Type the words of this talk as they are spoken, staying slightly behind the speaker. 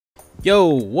Yo,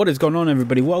 what is going on,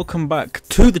 everybody? Welcome back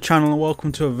to the channel and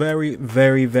welcome to a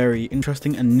very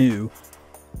interesting and new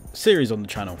series on the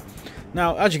channel.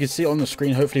 Now, as you can see on the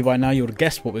screen, hopefully by now you would have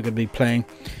guessed what we're going to be playing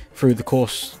through the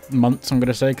course months, I'm going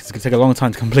to say, because it's going to take a long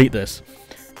time to complete this,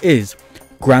 is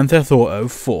Grand Theft Auto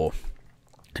 4.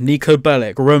 Niko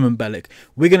Bellic, Roman Bellic.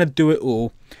 We're going to do it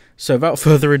all. So without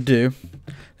further ado,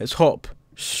 let's hop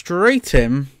straight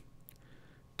in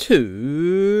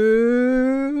to...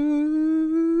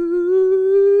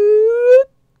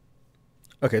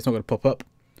 Okay, it's not going to pop up.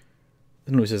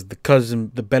 It normally says the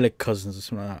Bellic cousins or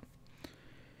something like that.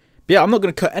 But yeah, I'm not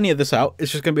going to cut any of this out.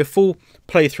 It's just going to be a full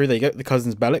playthrough. There you go, the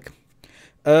cousins Bellic.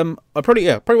 I probably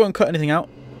won't cut anything out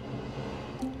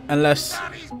unless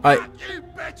I.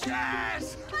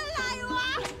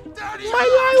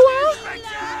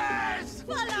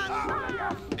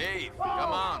 Dave,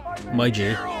 come on. My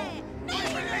G.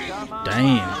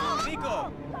 Damn.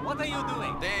 What are you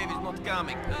doing? Dave is not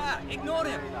coming. Ignore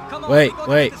him. Come on, Wait.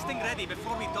 Get this thing ready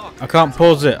before we talk. I can't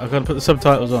pause it. I've got to put the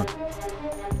subtitles on.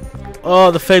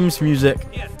 Oh, the famous music.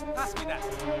 Here, pass me that.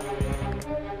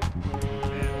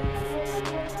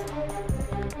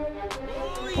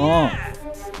 Oh.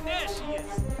 There she is.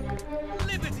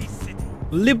 Liberty City.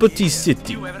 Liberty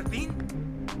City. You ever been?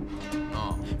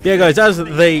 No. Yeah, guys, as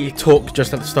they talk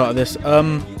just at the start of this,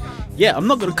 yeah, I'm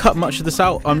not going to cut much of this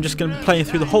out. I'm just going to be playing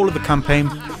through the whole of the campaign.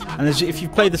 And if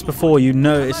you've played this before, you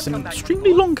know it's an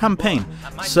extremely long campaign.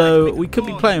 So we could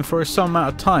be playing for some amount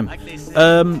of time.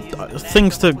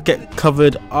 Things to get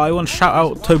covered. I want to shout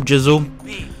out Tobe Jizzle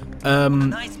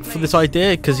for this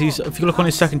idea, because if you look on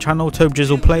his second channel, Tobe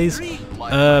Jizzle Plays,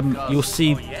 you'll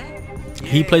see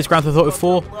he plays Grand Theft Auto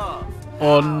 4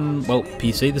 on, well,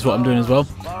 PC. This is what I'm doing as well.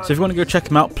 So if you want to go check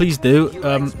him out, please do.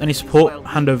 Any support,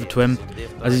 hand over to him,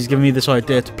 as he's giving me this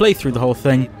idea to play through the whole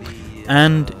thing.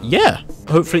 And yeah,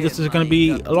 hopefully this is going to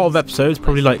be a lot of episodes,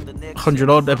 probably like 100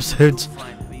 odd episodes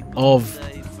of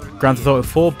Grand Theft Auto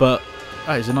 4, but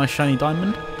that is a nice shiny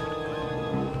diamond.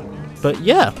 But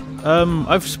yeah,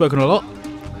 I've spoken a lot.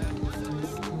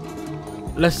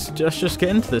 Let's just get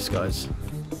into this, guys.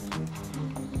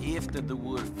 After the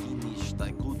war finished,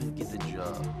 I couldn't get a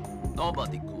job.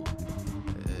 Nobody could.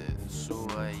 So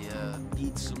I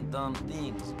did some dumb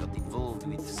things, got involved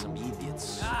with some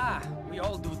idiots. We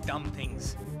all do dumb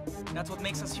things. That's what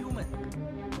makes us human.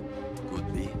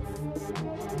 Could be.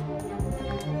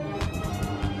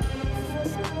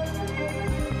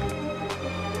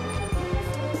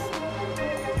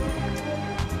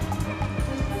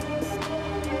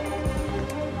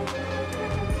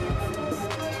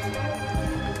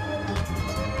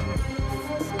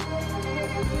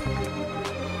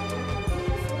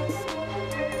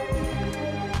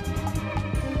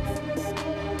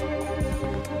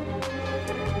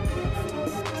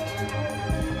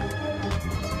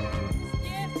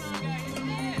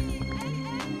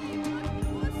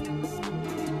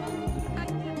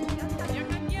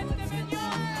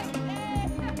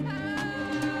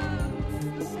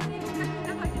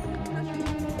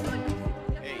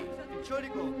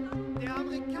 Der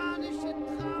amerikanische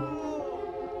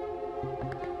Traum!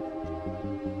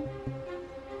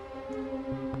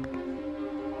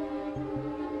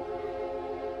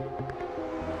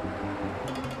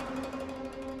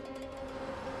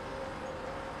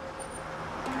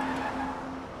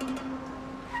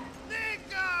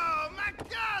 Nico! My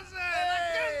cousin! I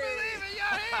couldn't believe it!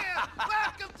 You're here!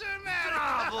 Welcome to America!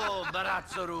 Bravo,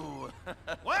 Barazzaru!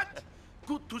 What?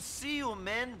 Good to see you,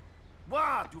 man.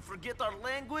 What? You forget our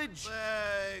language?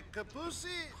 Kapusi?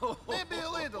 Maybe a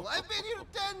little. I've been here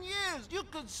 10 years. You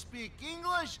could speak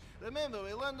English. Remember,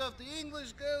 we learned off the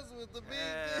English girls with the big...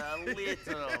 A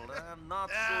little. Not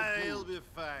so good. He'll be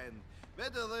fine.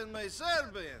 Better than my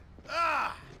Serbian.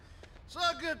 So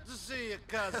good to see you,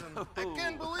 cousin. I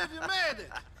can't believe you made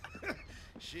it.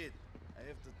 Shit, I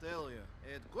have to tell you,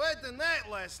 I had quite a night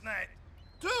last night.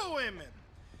 2 women.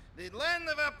 The land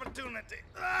of opportunity.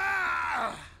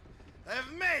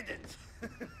 I've made it!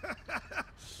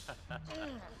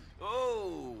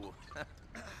 Oh!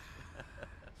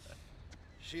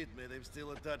 Shit, man, I'm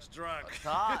still a touch drunk.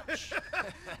 Touch?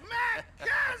 My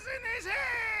cousin is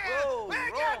here! Oh, we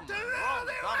got to know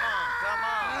the come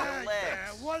on,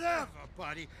 relax. Whatever,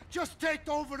 buddy. Just take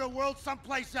over the world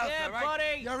someplace else, Yeah, all right?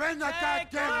 buddy. You're in the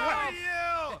Take goddamn Screw way.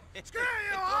 you! Screw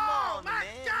you Come all! on, My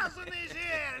man. cousin is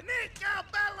here! Niko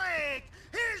Bellic!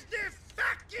 He's the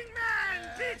fucking man,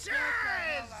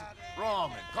 bitches!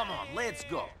 Roman, come on, let's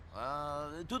go.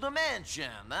 To the mansion,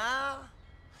 huh?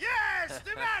 Yes,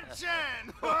 the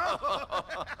mansion!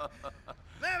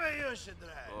 Maybe you should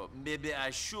drive. Oh, maybe I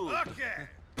should. Okay.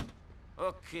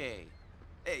 Okay.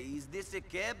 Hey, is this a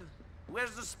cab?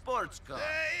 Where's the sports car?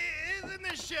 He's in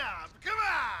the shop. Come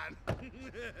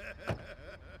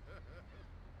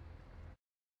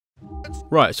on.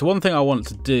 Right, so one thing I want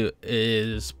to do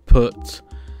is put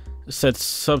said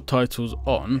subtitles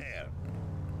on.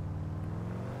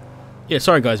 Yeah,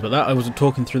 sorry guys about that. I wasn't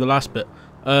talking through the last bit.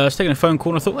 I was taking a phone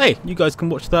call and I thought, hey, you guys can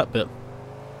watch that bit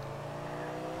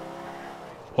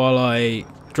while I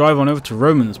drive on over to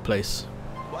Roman's place.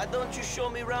 Why don't you show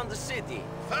me around the city?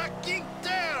 Fucking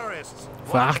terrorists.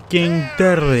 Fucking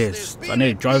terrorists. I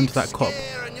know, drive into that cop.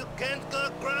 And you can't go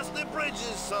across the bridges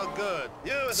so good.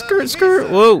 Skirt, skirt.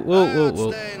 Whoa, whoa, whoa,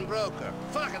 whoa. Staying broker.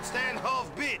 Fucking stand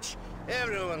off bitch.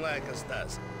 Everyone like us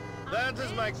does. That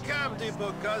is my cab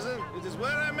depot, cousin. It is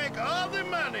where I make all the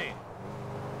money.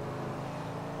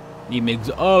 He makes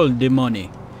all the money.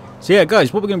 So yeah,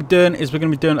 guys, what we're going to be doing is we're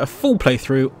going to be doing a full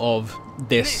playthrough of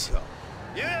this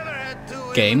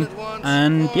game,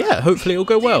 and yeah, hopefully it'll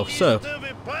go well. So,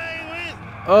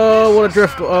 oh, what a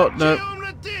drift! Oh no,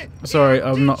 sorry,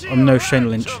 I'm no Shane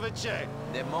Lynch.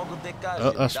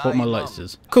 Oh, that's what my lights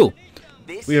is. Cool.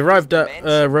 We arrived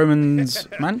at Roman's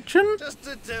mansion. Just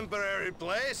a temporary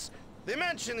place. The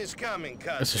mansion is coming,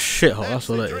 cousin. It's a shithole. That's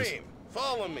what it is.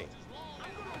 Follow me.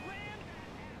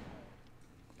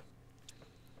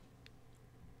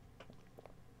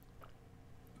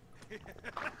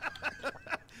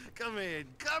 Come in,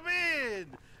 come in.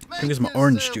 I think it's my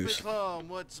orange juice.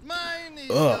 What's mine is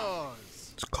Ugh.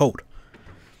 yours. It's cold.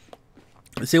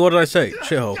 See, what did I say?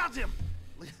 Shithole. Got him.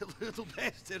 Little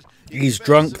bastard. He's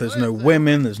drunk. There's no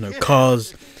women. There's no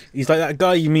cars. He's like that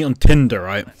guy you meet on Tinder,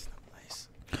 right?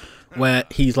 Where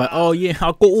he's like, oh yeah, I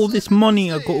got all this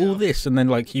money, I got all this, and then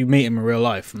like you meet him in real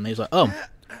life, and he's like, oh,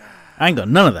 I ain't got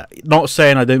none of that. Not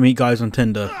saying I don't meet guys on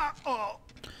Tinder.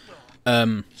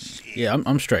 Yeah,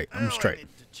 I'm straight. I'm straight.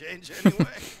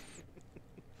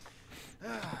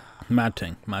 Mad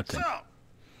thing, mad thing.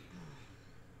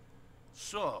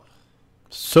 So,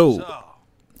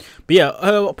 but yeah,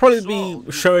 I'll probably be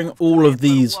showing all of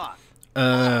these. What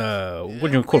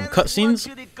do you call them? Cutscenes.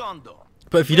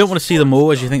 But if you don't want to see them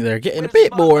all, as you think they're getting a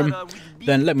bit boring,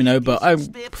 then let me know. But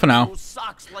for now,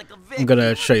 I'm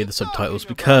gonna show you the subtitles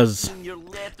because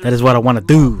that is what I want to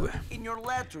do.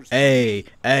 Hey,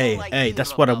 hey, hey,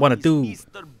 that's what I want to do.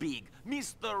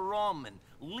 Mr. Roman,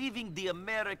 living the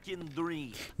American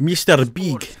dream. Mr.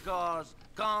 Big.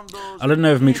 I don't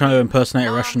know if me trying to impersonate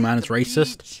a Russian man is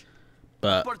racist,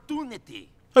 but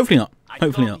hopefully not.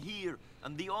 Hopefully not.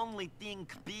 And the only thing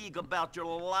big about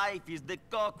your life is the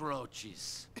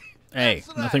cockroaches. Hey,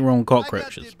 nothing wrong with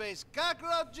cockroaches.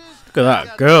 Look at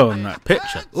that girl in that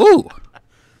picture. Ooh!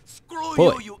 Screw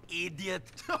Boy. you, you idiot.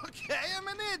 Okay, I'm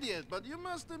an idiot, but you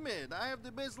must admit, I have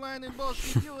the best line in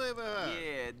bullshit you ever heard.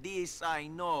 Yeah, this I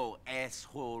know,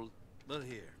 asshole. But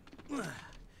here,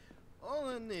 all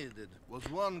I needed was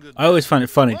one good. I always find it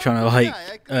funny trying to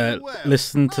like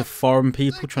listen to foreign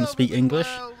people trying to speak English.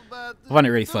 I find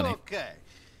it really funny. Okay,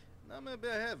 now maybe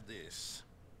I have this.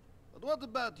 But what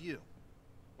about you?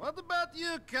 What about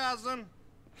you, cousin?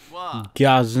 What?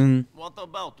 Cousin. What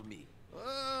about me?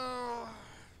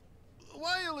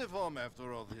 Why you leave home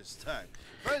after all this time?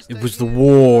 First It I was the hear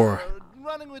war. you're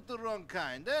running with the wrong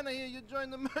kind. Then I hear you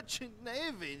joined the merchant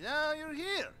navy. Now you're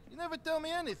here. You never tell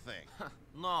me anything.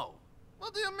 No.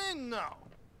 What do you mean, no?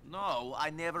 No,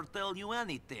 I never tell you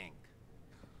anything.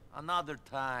 Another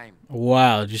time.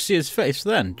 Wow, did you see his face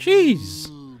then? Jeez.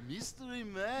 Ooh, mystery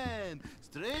man.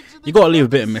 You gotta leave a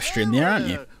bit of mystery in there, aren't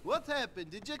you? What happened?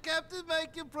 Did your captain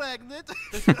make you pregnant?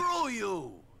 Screw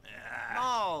you!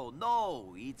 No,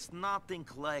 no, it's nothing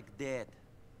like that.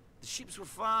 The ships were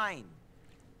fine.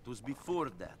 It was before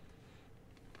that.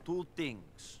 Two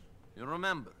things. You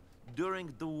remember,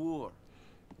 during the war.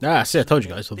 Ah, see, I told you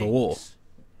guys of the war.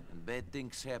 And bad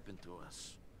things happened to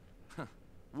us.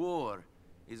 War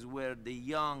is where the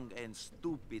young and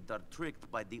stupid are tricked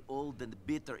by the old and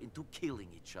bitter into killing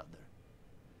each other.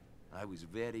 I was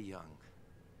very young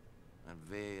and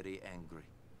very angry.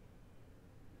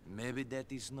 Maybe that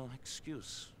is no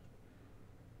excuse.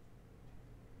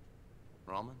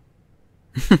 Roman?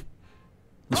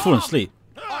 He's falling asleep.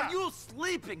 Are you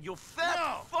sleeping, you fat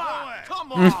No, fuck? no way.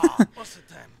 Come on! What's the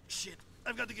time? Shit.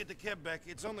 I've got to get the cab back.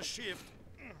 It's on the shift.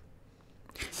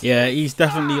 Yeah, he's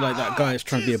definitely like that guy that's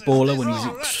trying to be a baller when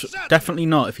he's definitely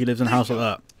not if he lives in a house like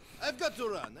that. I've got to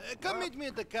run. Come meet me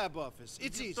at the cab office.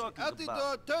 It's you easy. talking Out the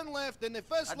about? door, turn left, then the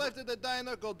first left at the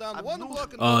diner, go down one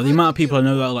block and Oh, go the right amount of to people I the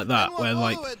know that airport. are like that, Then where walk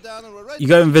like all the way down and we're right you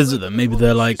to go the and visit airport. them. Maybe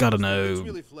they're like, I don't know,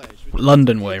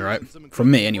 London way, right?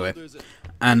 From me anyway.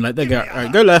 And like they go,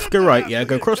 alright, go left, go right, yeah,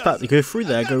 go across that, you go through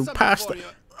there, go past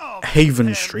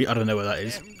Haven Street. I don't know where that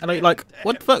is. And like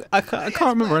what the fuck? I can't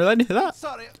remember. Did I hear that?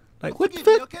 Sorry. Like, what the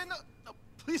Forgive me, fuck? okay? No,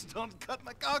 please don't cut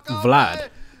my cock off. Vlad.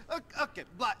 Okay,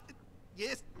 Vlad.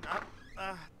 Yes.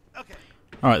 Okay.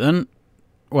 Alright then.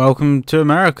 Welcome to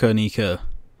America, Nico.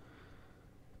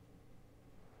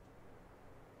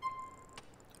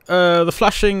 The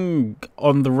flashing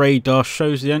on the radar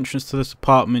shows the entrance to this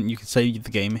apartment. You can save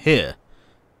the game here.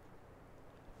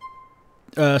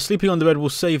 Sleeping on the bed will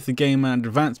save the game and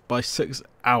advance by 6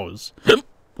 hours.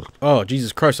 Oh,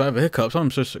 Jesus Christ, I have a hiccup. I'm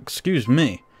so excuse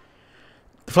me.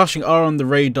 The flashing R on the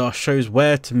radar shows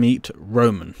where to meet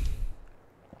Roman.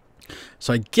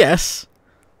 So I guess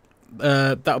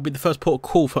that would be the first port of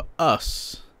call for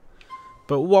us.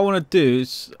 But what I want to do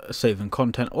is saving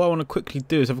content. What I want to quickly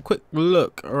do is have a quick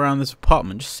look around this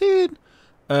apartment, just seeing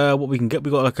what we can get.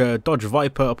 We got like a Dodge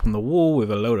Viper up on the wall with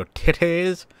a load of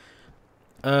titties.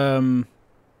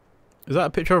 Is that a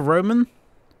picture of Roman?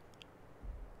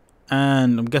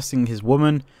 And I'm guessing his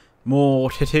woman. More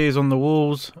titties on the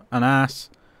walls, an ass,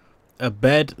 a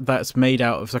bed that's made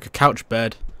out of, it's like a couch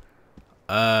bed.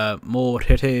 More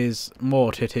titties,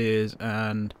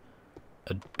 and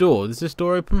a door. Is this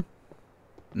door open?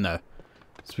 No.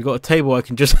 So we got a table I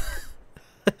can just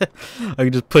I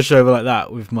can just push over like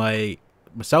that with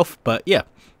myself. But yeah,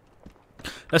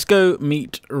 let's go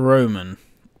meet Roman.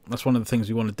 That's one of the things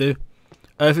we want to do.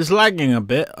 If it's lagging a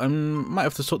bit, I might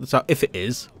have to sort this out. If it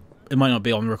is, it might not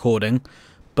be on recording.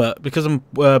 But because I'm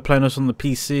playing this on the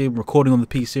PC, I'm recording on the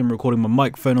PC, I'm recording my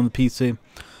microphone on the PC.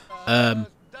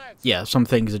 Yeah, some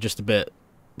things are just a bit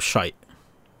shite.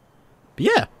 But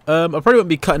yeah, I probably won't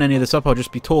be cutting any of this up. I'll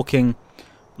just be talking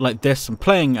like this and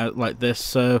playing out like this.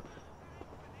 So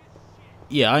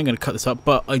yeah, I ain't gonna cut this up.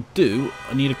 But I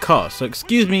need a car. So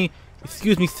excuse me,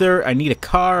 sir. I need a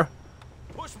car.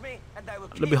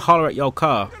 Let me holler at your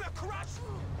car.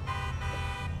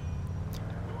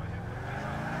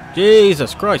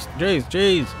 Jesus Christ,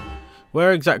 jeez.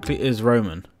 Where exactly is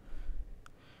Roman?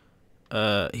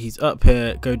 He's up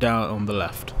here, go down on the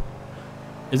left.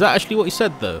 Is that actually what he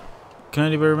said though? Can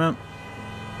anybody remember?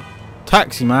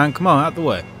 Taxi man, come on, out the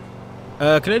way.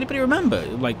 Can anybody remember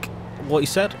like what he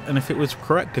said and if it was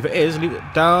correct? If it is, leave it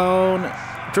down.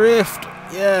 Drift,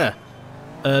 yeah.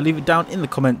 Leave it down in the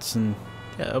comments, and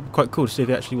yeah, it'll be quite cool to see if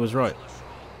it actually was right.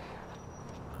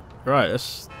 Right,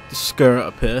 let's scurry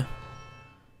up here.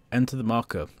 Enter the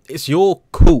marker. It's your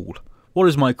cool. What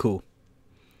is my cool?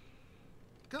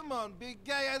 Come on, big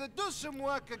guy, either do some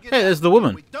work or get Hey, there's out. the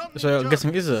woman. We don't So need I'm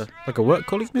guessing jobs. is like a work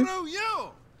colleague maybe? Screw you!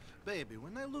 Baby,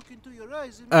 when I look into your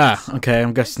eyes, it Ah, means okay, I'm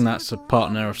something. guessing I that's see a little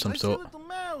partner of Romans, some I sort. see little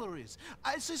Mallories.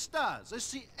 I see stars. I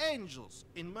see angels.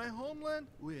 In my homeland,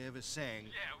 we have a saying.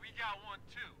 Yeah, we got one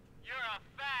too. You're a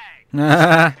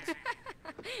fag.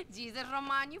 Jesus,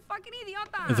 Roman, you fucking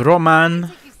idiota. It's Roman.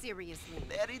 Take you seriously.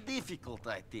 Very difficult,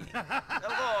 I think.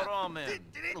 Hello, Roman.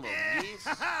 Hello, miss.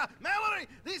 Mallory,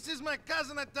 this is my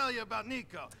cousin I tell you about,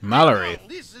 Nico. Mallory. Nico,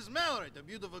 this is Mallory, the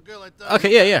beautiful girl I tell you.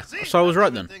 Okay, yeah. See? So I was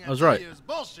right then. Everything I was tell right. you is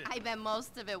bullshit. I bet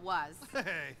most of it was.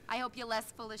 Hey. I hope you're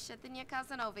less full of shit than your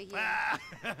cousin over here.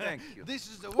 Thank you. This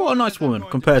is the What a nice that I'm woman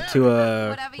going compared to marry.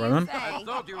 Whatever you Roman. say. I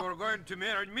thought you were going to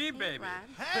marry me, Hey, baby.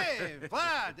 Vlad. Hey,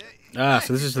 Vlad. Ah,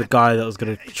 so this is the guy that was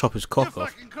gonna chop his You're cock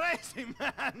off. fucking crazy,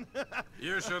 man.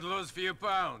 You should lose a few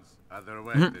pounds.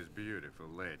 Otherwise, Mm-hmm. this beautiful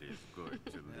lady is going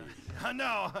to leave. I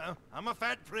know. I'm a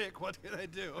fat prick. What can I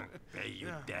do? Pay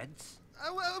you debts? I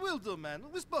will do, man.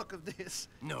 We spoke of this.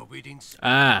 No, we didn't.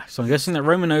 Ah, so I'm guessing that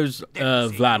Roman owes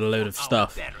Vlad a load of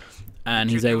stuff, and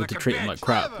he's able to treat him like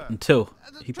crap until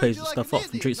he pays the stuff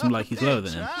off and treats him like he's lower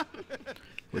than him,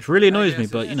 which really annoys me.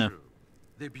 But you know,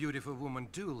 The beautiful woman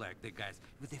do like the guys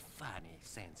with a funny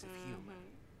sense of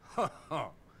humor.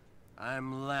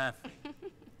 I'm laughing.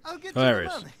 I'll get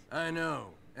Hilarious. you the money. I know.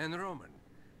 And Roman,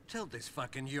 tell this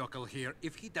fucking yokel here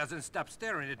if he doesn't stop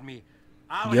staring at me,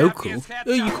 I'll Yokel? have his head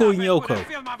Who are you chopped calling off and yokel? put a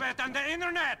film of it on the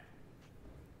internet.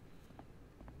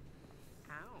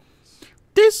 Ouch.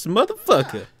 this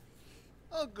motherfucker.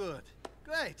 Oh, good.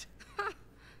 Great.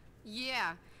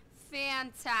 Yeah,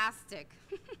 fantastic.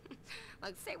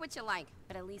 Look, say what you like,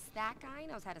 but at least that guy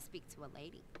knows how to speak to a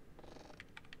lady.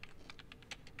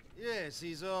 Yes,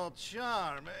 he's all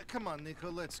charm. Come on, Nico,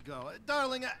 let's go.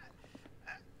 Darling,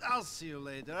 I'll see you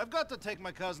later. I've got to take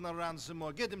my cousin around some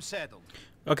more. Get him settled.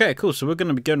 Okay, cool. So we're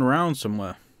gonna be going around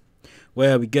somewhere.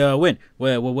 Where we going?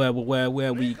 Where we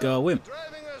going?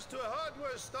 Driving us to a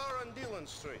hardware store on Dillon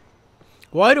Street.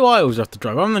 Why do I always have to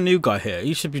drive? I'm the new guy here.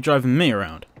 You should be driving me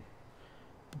around.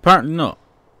 Apparently not.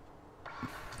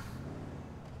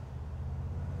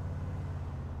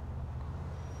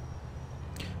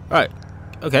 Right.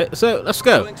 Okay, so let's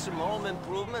go. Doing some home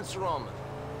improvements, Roman.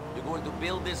 You're going to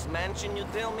build this mansion you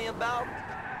tell me about?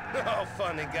 Oh,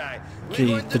 funny guy.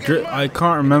 Gee, I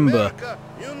can't remember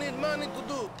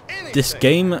this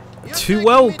game too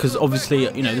well because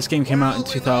obviously, you know, this game came out in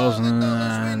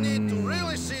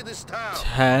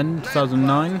 2010,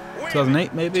 2009,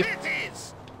 2008 maybe.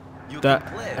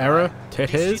 That era,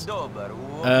 titties.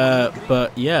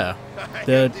 But yeah,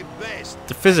 the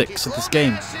physics of this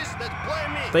game,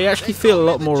 they actually feel a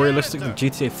lot more realistic than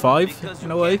GTA 5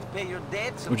 in a way,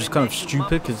 which is kind of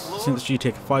stupid because since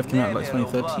GTA 5 came out in like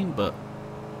 2013, but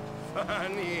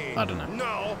I don't know.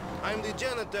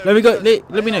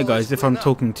 Let me know, guys, if I'm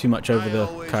talking too much over the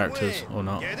characters or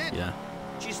not. Yeah,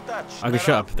 I can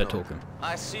shut up if they're talking.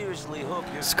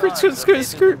 Skirt.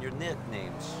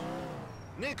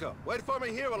 Nico, wait for me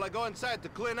here while I go inside to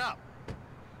clean up.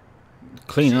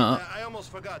 Clean up? I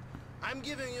almost forgot. I'm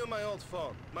giving you my old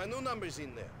phone. My new number's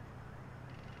in there.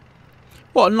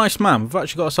 What a nice man. We've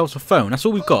actually got ourselves a phone. That's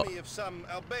all we've got. If some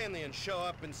Albanians show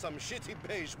up in some shitty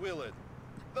beige Willard.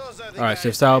 Alright, so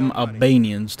if some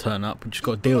Albanians turn up, we just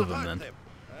got to deal with them then.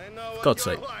 For God's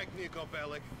sake.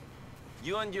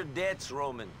 You and your debts,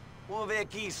 Roman. Yeah,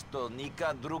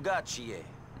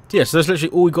 so that's literally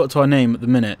all we got to our name at the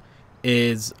minute.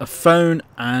 Is a phone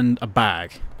and a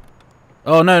bag.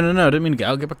 Oh no, I didn't mean to get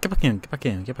out. Get back in.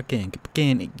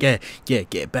 Yeah,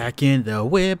 get back in the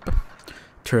whip.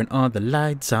 Turn all the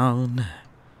lights on.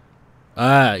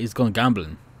 Ah, he's gone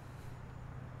gambling.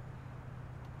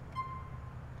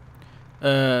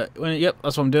 Yep,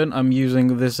 that's what I'm doing. I'm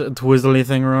using this twizzly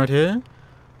thing right here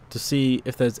to see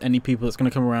if there's any people that's gonna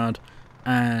come around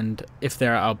and if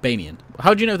they're Albanian.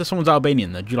 How do you know if someone's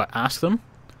Albanian though? Do you like ask them?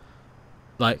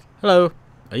 Like, hello,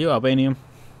 are you Albanian?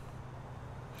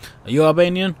 Are you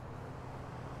Albanian?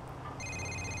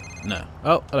 No.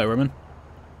 Oh, hello, Roman.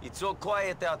 It's so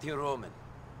quiet out here, Roman.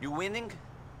 You winning?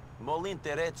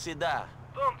 Molinteretzida.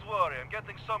 Don't worry, I'm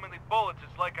getting so many bullets,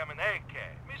 it's like I'm an AK.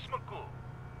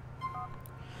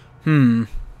 Mismaku.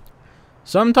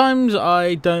 Sometimes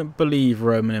I don't believe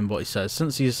Roman in what he says,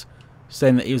 since he's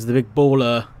saying that he was the big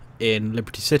baller in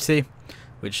Liberty City,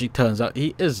 which it turns out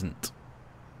he isn't.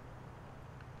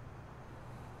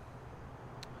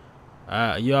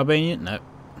 Are you Albanian? No.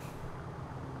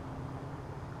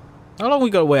 How long we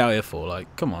got to wait out here for?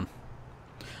 Like, come on.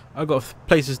 I've got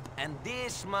places. And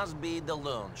this must be the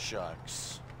loan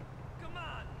sharks. Come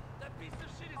on, that piece of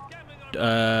shit is coming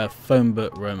on. Phone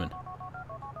book Roman.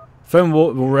 Phone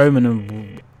Roman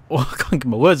and oh, I can't get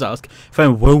my words out.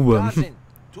 Phone Roman. Cousin,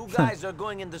 two guys are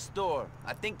going in the store.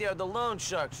 I think they are the loan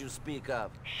sharks you speak of.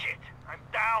 Shit, I'm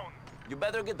down. You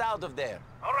better get out of there.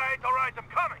 All right, I'm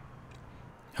coming.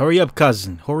 Hurry up,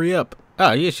 cousin. Hurry up.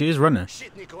 Ah, yeah, she is running.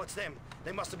 Shit, Nico, it's them.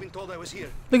 They must have been told I was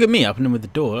here. Look at me opening with the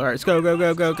door. Alright, let's go. Go.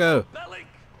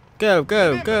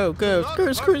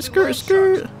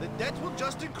 Skirt. The debt will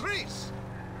just increase.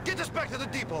 Get us back to the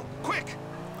depot, quick.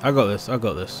 I got this.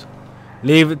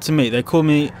 Leave it to me. They call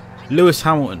me Lewis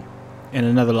Hamilton in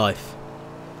another life.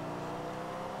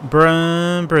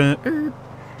 Whoa.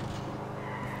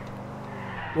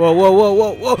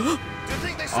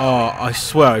 Oh, I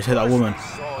swear I hit that woman.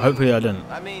 Hopefully I didn't.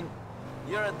 I mean,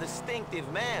 you're a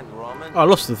distinctive man, Roman. Oh, I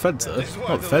lost the feds though.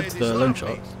 Not the feds, the loan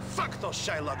sharks. Fuck those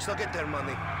Shylocks, they'll get their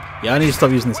money. Yeah, I need to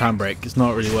stop using this handbrake. It's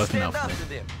not really working out for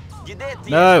me.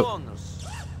 No!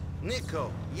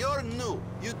 Nico, you're new.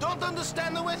 You don't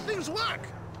understand the way things work.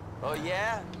 Oh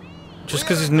yeah? Just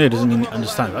because he's new doesn't mean you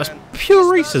understand. That's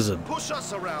pure racism. Push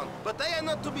us around, but they are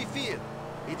not to be feared.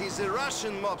 It is the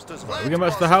Russian mobsters. Right, we're going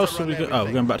back to the house or we're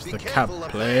going back to the cab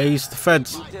place. The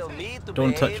feds.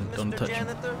 Don't touch him. Don't touch him.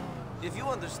 If you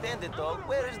understand it all,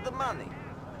 where is the money?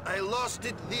 I lost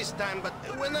it this time, but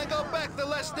when I go back, the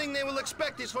last thing they will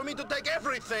expect is for me to take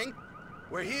everything.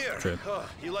 We're here. True. Oh,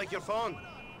 you like your phone?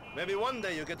 Maybe one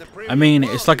day you get the premium. I mean,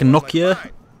 it's like a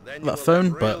Nokia, that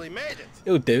phone, but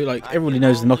it'll do. Like, everybody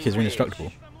knows the Nokias are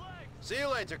indestructible. See you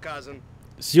later, cousin.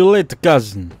 See you later,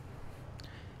 cousin.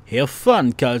 Have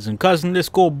fun, cousin. Cousin, let's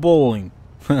go bowling.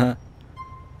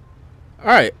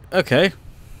 Alright, okay.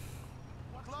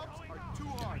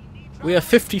 We have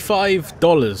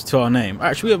 $55 to our name.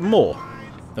 Actually, we have more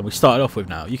than we started off with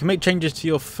now. You can make changes to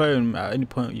your phone at any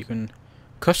point. You can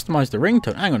customize the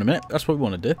ringtone. Hang on a minute. That's what we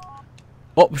want to do.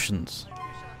 Options.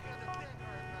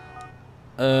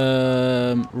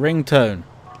 Ringtone.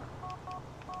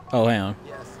 Oh, hang on.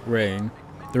 Ring.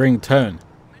 The ringtone.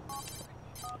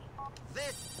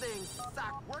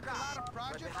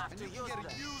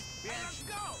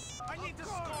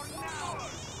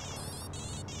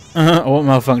 I want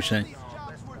malfunctioning.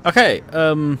 Okay,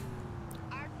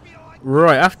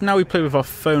 right, after now we play with our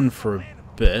phone for a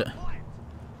bit.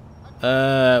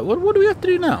 What do we have to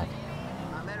do now?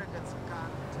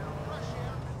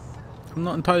 I'm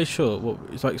not entirely sure. What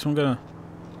it's like? So I'm gonna.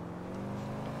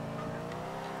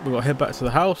 We got to head back to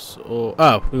the house, or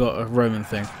oh, we got a Roman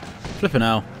thing. Flipping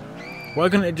hell. Why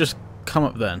couldn't it just come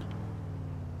up then?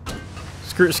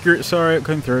 Screw it. Sorry, it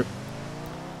came through.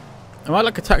 Am I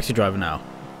like a taxi driver now?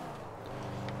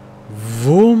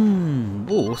 Vroom.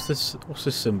 Oh, what's this? What's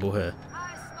this symbol here?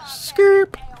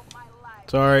 Skirp.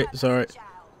 Sorry.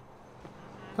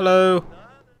 Hello.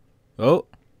 Oh.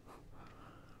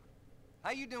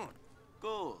 How you doing?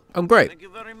 Good. I'm great. Thank you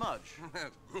very much.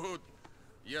 Good.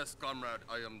 Yes, comrade,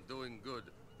 I am doing good.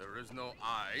 There is no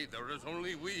I, there is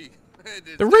only we.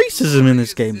 The racism in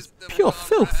this game is pure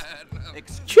filth. You're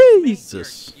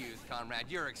Jesus. excused, comrade.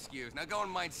 You're excused. Now go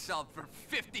and mind salt for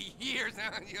 50 years.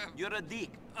 You're a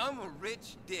dick. I'm a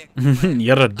rich dick.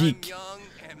 You're a dick. I'm young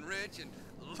and rich and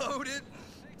loaded.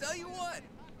 Tell you what,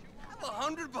 have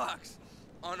 $100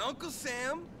 on Uncle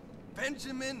Sam,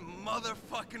 Benjamin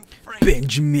motherfucking Franklin.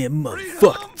 Benjamin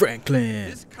motherfucking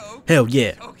Franklin. This coke Hell yeah.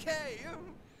 is okay.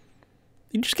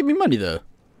 You just give me money though.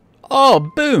 Oh,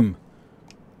 boom.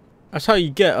 That's how you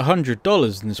get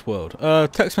 $100 in this world.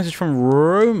 Text message from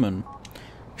Roman.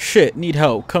 Shit, need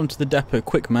help. Come to the depot,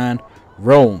 quick, man.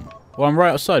 Rome. Well, I'm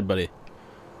right outside, buddy.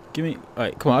 Give me.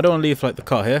 Alright, come on. I don't want to leave like the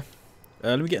car here.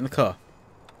 Let me get in the car.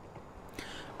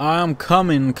 I'm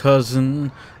coming,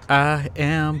 cousin. I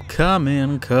am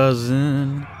coming,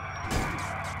 cousin.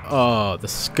 Oh, the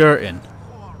skirting.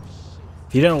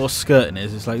 If you don't know what skirting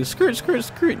is, it's like skirt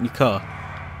in your car.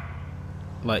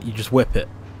 Like you just whip it.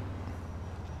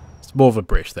 It's more of a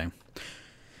British thing.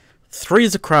 3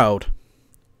 is a crowd.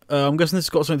 I'm guessing this has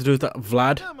got something to do with that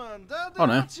Vlad. Come on, Daddy, Oh,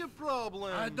 no. what's your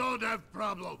problem? I don't have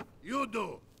problem. You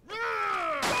do.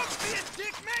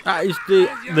 That is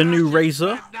the new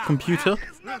Razer computer.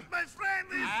 It's not my friend.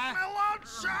 It's my loan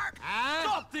shark.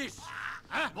 Stop this!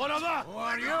 What of that? Who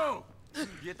are you?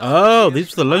 Oh,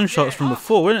 these were the loan sharks from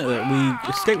before, weren't it? That we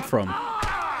escaped from.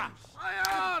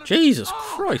 Jesus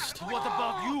Christ. What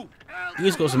about you?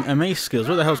 He's got some MA skills.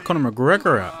 Where the hell's Conor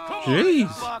McGregor at?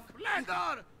 Jeez.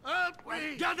 Landlord, help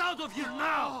me. Get out of here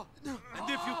now! And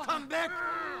if you come back,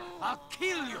 I'll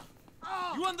kill you.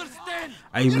 You understand?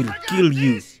 I will kill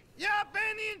you. Yeah,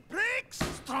 Benny pricks.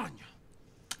 Strong.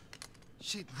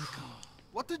 Shit, Nico.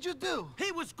 What did you do?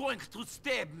 He was going to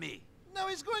stab me. Now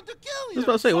he's going to kill I you. was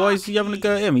about to say, why is he having to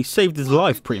go at him? He saved his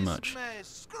life, pretty This much. mess.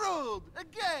 Screwed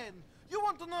again. You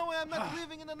want to know why I'm not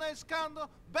living in a nice condo,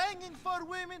 banging for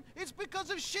women? It's because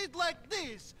of shit like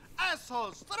this.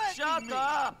 Assholes threatening Shut me.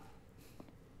 up!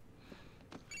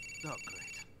 Oh,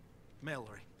 great.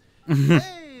 Mallory.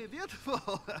 Hey,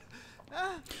 beautiful.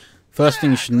 First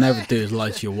thing you should never do is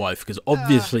lie to your wife, because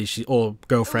obviously she, or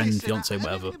girlfriend, fiance,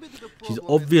 whatever. She's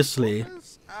obviously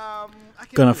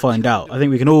gonna find out. I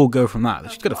think we can all go from that.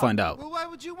 She's gonna find out. Well, why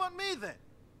would you want me then?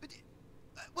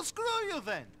 Well, screw you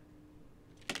then.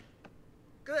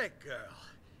 Great girl.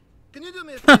 Can you do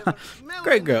me a favor? Mallory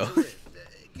Great girl. needs a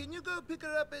lift. Can you go pick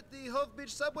her up at the Hove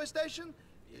Beach subway station?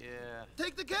 Yeah.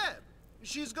 Take the cab.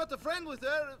 She's got a friend with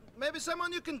her. Maybe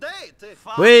someone you can date.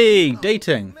 Wait,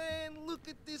 dating. Man, look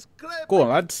at this crap. Go on,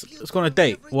 lads. Let's go on a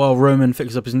date while Roman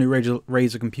fixes up his new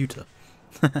Razer computer.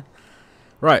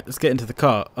 Right, let's get into the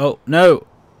car. Oh, no.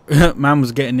 Man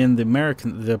was getting in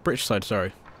the British side,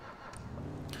 sorry.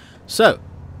 So,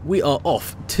 we are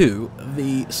off to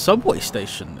the subway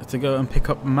station to go and pick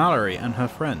up Mallory and her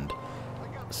friend.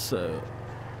 So,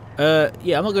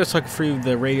 yeah, I'm not going to cycle through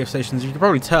the radio stations. You can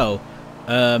probably tell,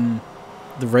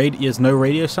 there's no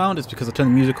radio sound. It's because I turned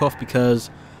the music off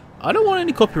because I don't want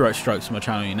any copyright strikes on my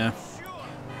channel, you know.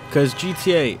 Because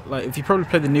GTA, like, if you probably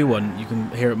play the new one, you can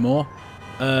hear it more.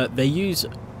 They use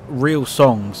real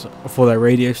songs for their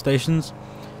radio stations,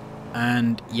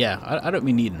 and yeah, I don't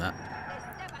be needing that.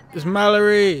 It's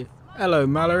Mallory. Hello,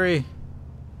 Mallory.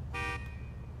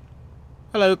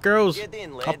 Hello, girls. Get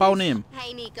in, Hop on ladies. in.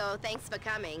 Hey, Nico, thanks for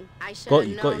coming. I should Got have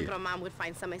you, got known you. Roman would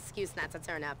find some excuse not to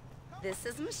turn up. This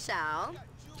is Michelle.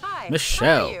 Hi.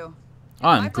 Michelle. How are you?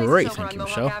 I'm My place great, is over thank you, on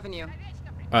Michelle. Mohawk Avenue.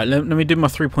 Alright, let me do my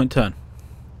 3-point turn.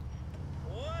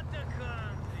 What a country,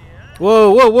 huh?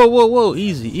 Whoa.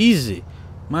 Easy.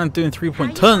 Man doing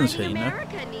 3-point turns here, you know.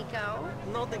 America, Nico?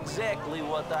 Not exactly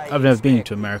what I I've never been to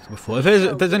expected. America before.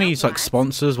 If there's any like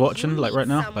sponsors watching, like right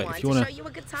now, like if you want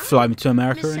to fly me to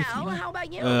America or Michelle, anything, how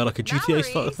about you? like a GTA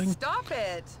style Mallory, thing, Stop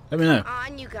it. let me know.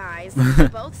 On, you guys. You're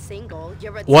both single.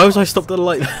 You're Why was I adults. stopped at the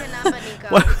light? Take a number, Nico.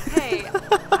 Why, Hey,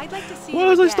 I'd like to see why you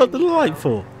was I again, stopped at the Nico. light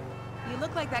for? You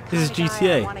look like that kind This is of guy I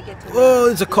GTA. wanna get to Oh, know.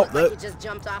 there's a You cop look there. like you just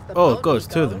jumped off the Oh boat, god, it's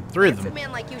 2 of Nico. them, 3 of Handsome them.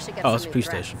 man like you should get Oh, it's some a new police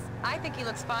dress. station. I think he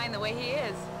looks fine the way he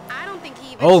is. I don't think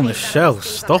he even Oh, changed out Michelle, his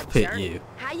things on stop the it, journey. you.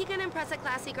 How you gonna impress a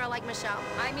classy girl like Michelle?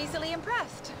 I'm easily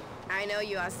impressed. I know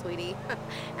you are, sweetie.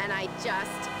 And I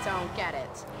just don't get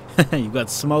it. You got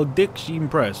small dick, she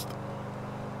impressed.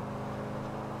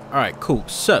 Alright, cool.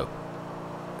 So,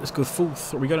 let's go full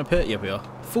we going up here? Yeah, we are.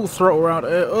 Full throttle around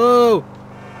here. Oh!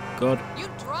 God. You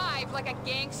drive like a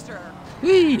gangster.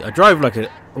 Whee! I drive like a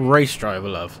race driver,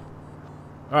 love.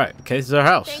 Alright, okay, this is our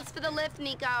house. Thanks for the lift,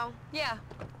 Nico. Yeah.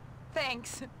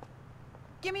 Thanks.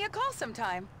 Give me a call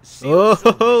sometime.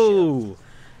 Oh!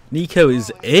 Nico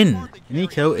is in.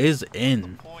 Nico is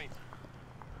in.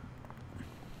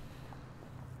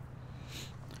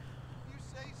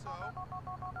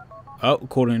 Oh,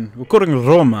 recording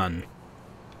Roman.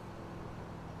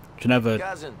 Geneva.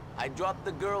 Cousin, I dropped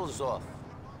the girls off.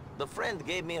 The friend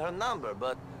gave me her number,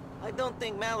 but I don't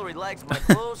think Mallory likes my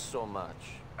clothes so much.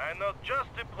 I know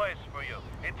just the place for you.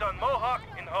 It's on Mohawk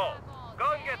in Hull.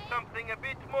 Go and get something a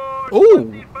bit more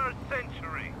 21st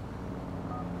century.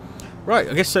 Right,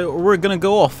 I guess so we're gonna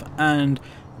go off and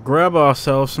grab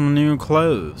ourselves some new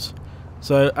clothes.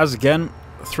 So, as again,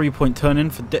 3-point turn in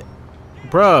for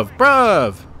Bruv!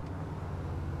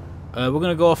 We're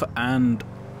gonna go off and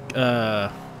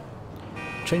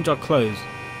change our clothes.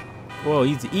 Whoa,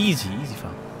 easy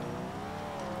fam.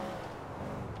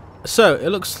 So, it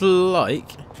looks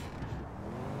like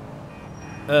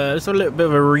let's have a little bit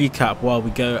of a recap while we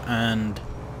go and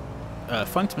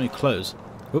find some new clothes.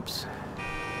 Whoops.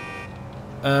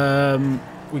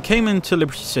 We came into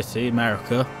Liberty City,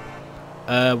 America.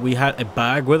 We had a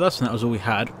bag with us, and that was all we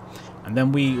had. And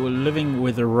then we were living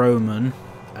with a Roman,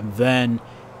 and then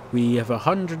we have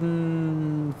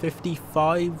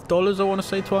 $155, I want to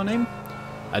say, to our name.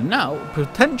 And now,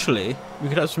 potentially, we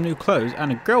could have some new clothes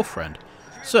and a girlfriend.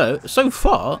 So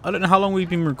far, I don't know how long we've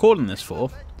been recording this for.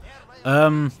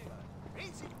 Yeah,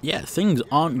 things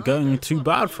aren't going too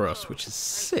bad for us, which is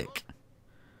sick.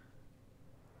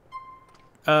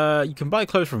 You can buy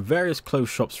clothes from various clothes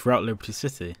shops throughout Liberty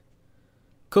City.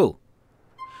 Cool.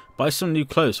 Buy some new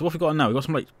clothes. So what have we got now? We've got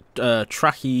some like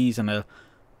trackies and a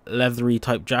leathery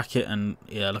type jacket and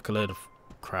yeah, like a load of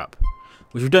crap,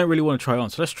 which we don't really want to try on.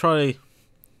 So let's try.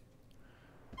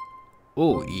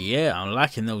 Oh yeah, I'm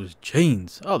liking those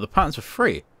jeans. Oh, the pants are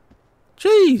free.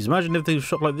 Jeez, imagine if they were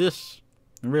shop like this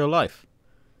in real life.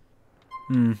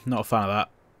 Not a fan of that.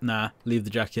 Nah, leave the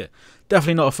jacket.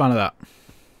 Definitely not a fan of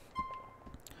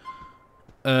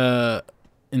that.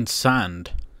 In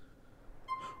sand.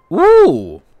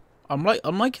 Ooh, I'm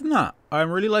liking that.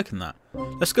 I'm really liking that.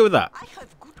 Let's go with that.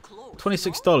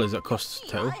 $26 that costs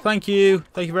total. Thank you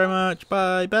very much.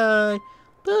 Bye.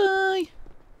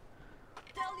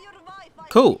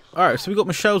 Cool. All right, so we got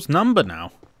Michelle's number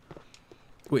now,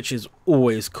 which is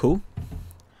always cool.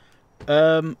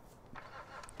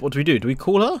 What do we do? Do we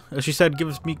call her? As she said,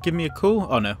 give me a call.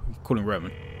 Oh no, we're calling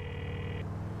Roman.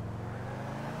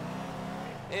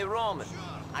 Hey Roman,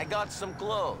 I got some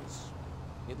clothes.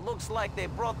 It looks like they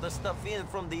brought the stuff in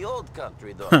from the old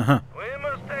country though. We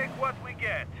must take what we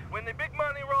get. When the big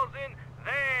money rolls in,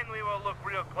 then we will look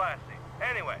real classy.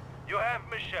 Anyway, you have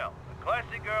Michelle, a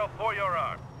classy girl for your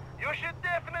arm. You should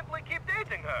definitely keep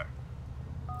dating her.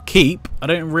 Keep? I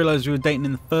didn't realize we were dating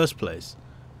in the first place.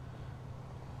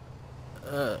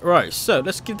 Right, so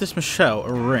let's give this Michelle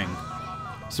a ring.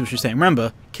 See what she's saying.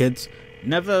 Remember, kids,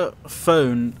 never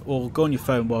phone or go on your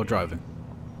phone while driving.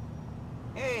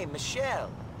 Hey,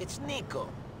 Michelle, it's Nico,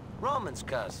 Roman's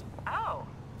cousin. Oh,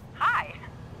 hi.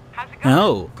 How's it going?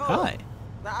 Oh, Good. hi.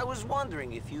 Now, I was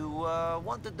wondering if you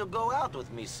wanted to go out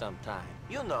with me sometime.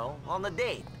 You know, on a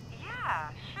date.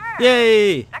 Yeah, sure.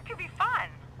 Yay! That could be fun.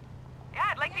 Yeah,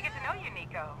 I'd like to get to know you,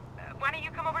 Nico. Why don't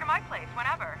you come over to my place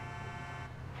whenever?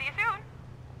 See you soon.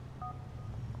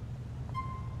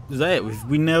 Is that it?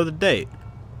 We nailed the date.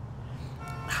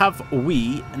 Have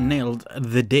we nailed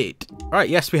the date? Alright,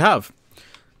 yes we have.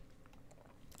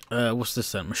 What's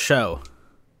this then? Michelle.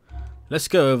 Let's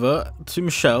go over to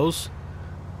Michelle's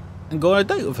and go on a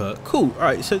date with her. Cool.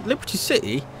 Alright, so Liberty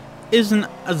City isn't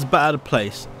as bad a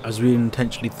place as we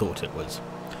intentionally thought it was.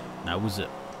 Now was it?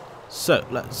 So,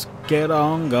 let's get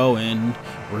on going.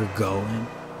 We're going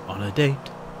on a date.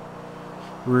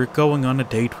 We're going on a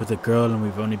date with a girl and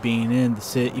we've only been in the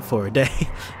city for a day.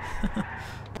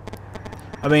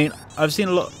 I mean, I've seen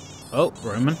a lot... Oh,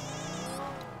 Roman.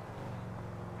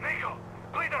 Nico,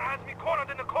 Bleeder has me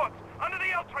cornered in the courts, under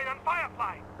the L train on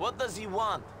Firefly. What does he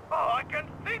want? Oh, I can't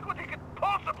think what he could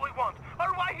possibly want,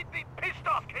 or why he'd be pissed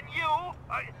off, can you?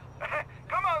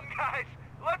 Come on, guys,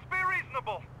 let's be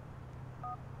reasonable.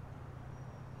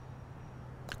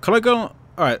 Can I go...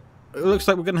 Alright, it looks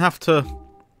like we're going to have to...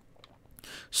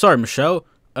 Sorry, Michelle.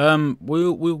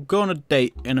 We'll go on a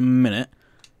date in a minute.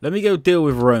 Let me go deal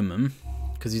with Roman,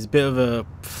 because he's a bit of a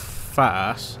fat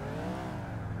ass.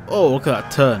 Oh, look at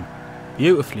that turn.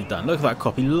 Beautifully done. Look at that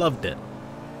cop. He loved it.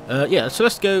 Yeah, so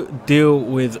let's go deal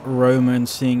with Roman,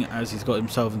 seeing as he's got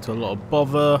himself into a lot of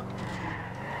bother.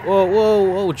 Whoa, whoa,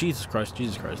 whoa. Jesus Christ,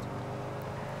 Jesus Christ.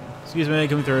 Excuse me,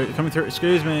 coming through,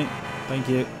 excuse me. Thank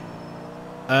you.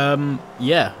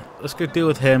 Yeah, let's go deal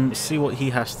with him, see what he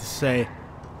has to say.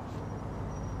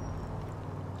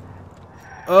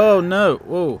 Oh, no,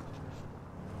 whoa.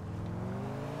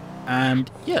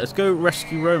 And, yeah, let's go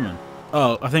rescue Roman.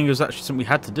 Oh, I think it was actually something we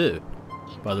had to do,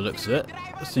 by the looks of it.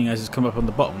 Seeing as it's come up on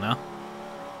the bottom now.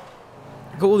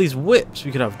 We've got all these whips.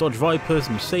 We could have Dodge Vipers,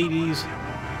 Mercedes,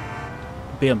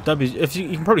 BMWs. If you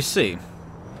can probably see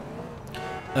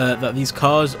that these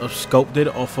cars are sculpted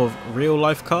off of real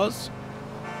life cars.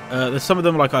 There's some of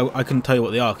them like I couldn't tell you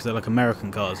what they are because they're like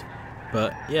American cars.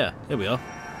 But yeah, here we are.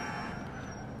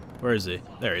 Where is he?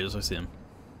 There he is. I see him.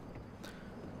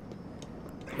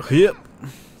 Yep.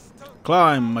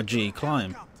 Climb, my G,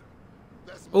 climb.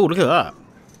 Oh, look at that.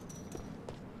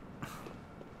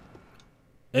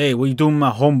 Hey, what you doing,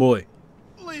 my homeboy?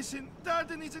 Listen,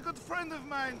 Darden is a good friend of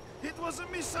mine. It was a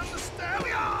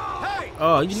misunderstanding. Hey!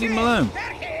 Oh, you leave him alone.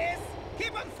 There he is!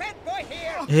 Keep him fit, boy,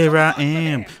 here! Here I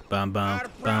am, bam bam,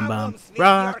 bam bam,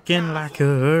 rocking like a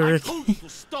hurricane. I told you to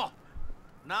stop.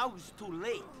 Now it's too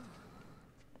late.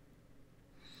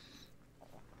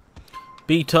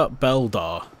 Beat up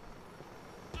Beldar.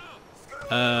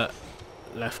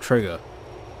 Left trigger.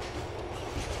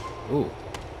 Ooh.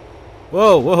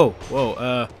 Whoa, whoa,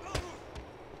 whoa.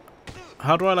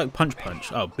 How do I like punch?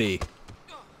 Oh, B.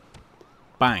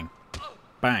 Bang,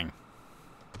 bang,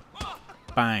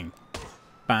 bang,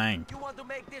 bang.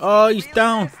 Oh, he's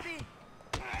down.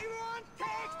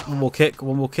 One more kick,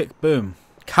 boom.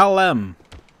 Callum.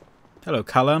 Hello,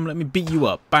 Callum. Let me beat you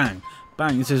up. Bang,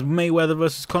 bang. This is Mayweather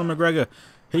versus Conor McGregor.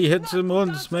 He hits him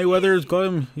once. Mayweather's got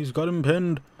him. He's got him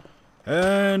pinned.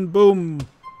 And boom,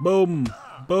 boom,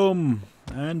 boom,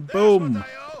 and boom.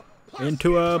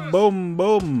 Into a boom,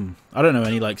 boom. I don't know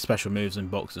any like special moves in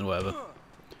boxing or whatever.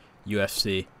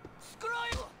 UFC.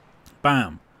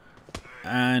 Bam.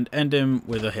 And end him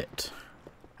with a hit.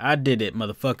 I did it,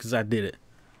 motherfuckers. I did it.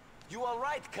 You all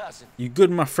right, cousin? You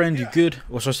good, my friend? You good?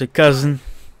 Or should I say cousin?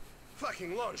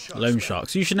 Fucking Loan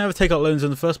sharks. You should never take out loans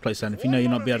in the first place, then, if you know you're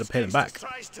not be able to pay them back.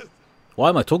 Why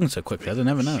am I talking so quickly? I don't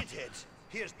never know.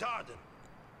 Here's Darden.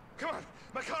 Come on,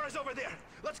 my car is over there.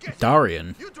 Let's get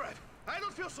Darian. You drive. I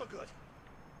don't feel so good.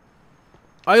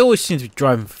 I always seem to be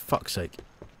driving, for fuck's sake.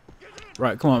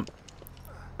 Right, come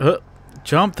on.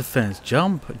 Jump the fence.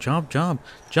 Jump, jump, jump.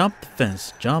 Jump the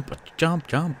fence. Jump, jump,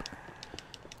 jump.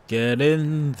 Get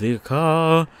in the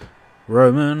car.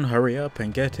 Roman, hurry up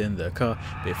and get in the car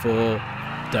before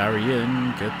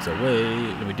Darian gets away.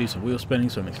 Let me do some wheel spinning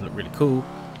so it makes it look really cool.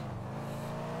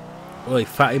 Oi,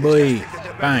 fatty boy.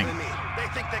 Bang.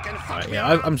 Right,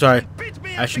 yeah, I'm sorry.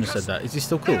 I shouldn't have said that. Is he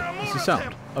still cool? Is he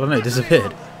sound? I don't know, he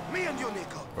disappeared.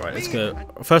 Right, let's go.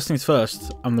 First things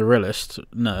first, I'm the realist.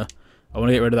 No. I want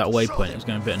to get rid of that waypoint. It's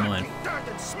going a bit annoying.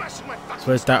 So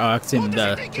where's that? Oh, I can see him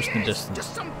there, just in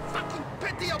distance.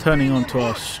 Turning onto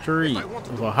our street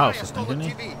of our house, I think,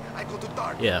 isn't he?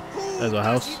 Yeah, there's our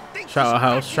house. Shout out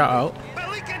house, shout out.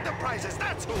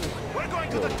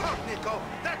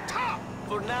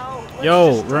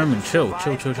 Yo, Roman, chill.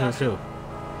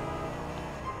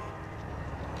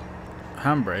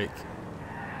 Handbrake.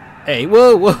 Hey,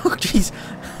 whoa, jeez.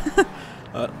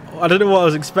 I don't know what I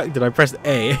was expecting. I pressed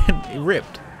A and it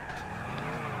ripped.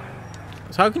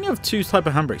 So how can you have two type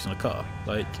of handbrakes on a car?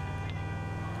 Like,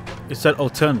 it said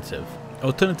alternative.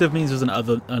 Alternative means there's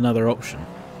another option.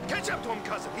 Catch up to him,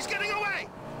 cousin. He's getting away.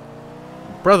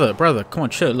 Brother, come on,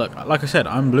 chill. Look, like I said,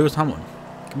 I'm Lewis Hamilton.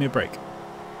 Give me a break.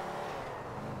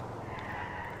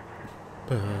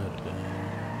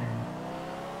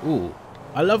 Ooh,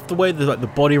 I love the way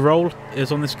the body roll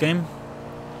is on this game.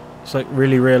 It's like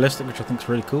really realistic, which I think is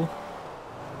really cool.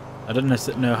 I don't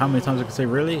know how many times I can say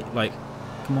really. Like,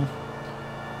 come on.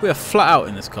 We are flat out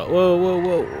in this car.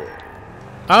 Whoa.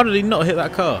 How did he not hit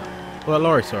that car? Well, that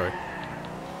lorry, sorry.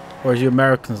 Or as you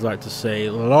Americans like to say,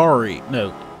 lorry.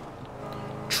 No.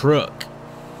 Truck.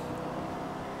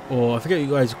 Or I forget what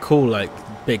you guys call like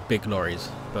big lorries.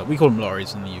 But we call them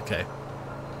lorries in the UK.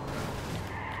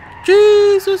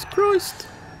 Jesus Christ.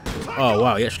 Oh,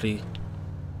 wow, he actually...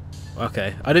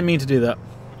 Okay, I didn't mean to do that.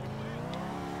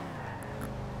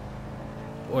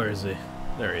 Where is he?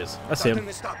 There he is. I see him.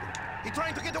 He's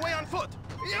trying to get away on foot.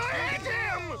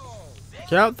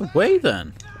 Get out the way,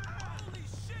 then.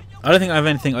 I don't think I have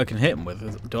anything I can hit him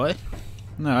with, do I?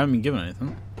 No, I haven't been given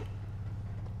anything.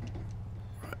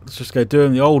 Right, let's just go do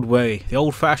him the old way. The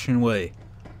old-fashioned way.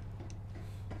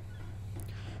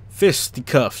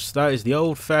 Fisticuffs. That is the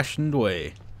old-fashioned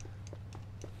way.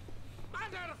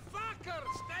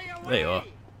 There you are.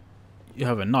 You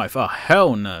have a knife. Oh,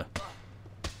 hell no.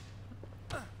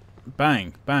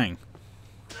 Bang, bang.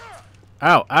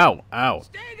 Ow, ow, ow.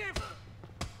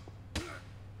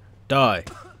 Die.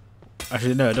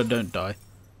 Actually, no, don't die.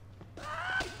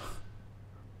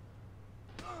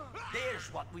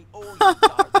 There's what we owe you,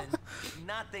 Darwin.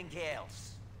 Nothing else.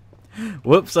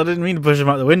 Whoops, I didn't mean to push him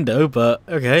out the window, but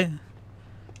okay.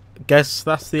 Guess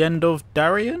that's the end of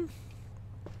Darian?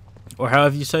 Or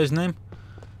however you say his name.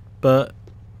 But,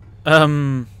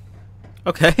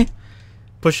 okay.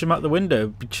 Push him out the window,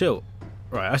 be chill.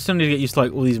 Right, I still need to get used to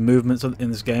like all these movements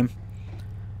in this game.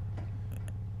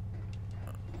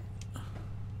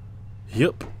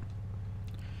 Yup.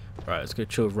 Right, let's go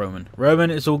chill with Roman.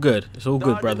 Roman, it's all good. It's all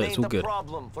good, brother. It's all good.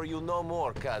 Problem for you no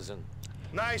more, cousin.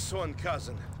 Nice one,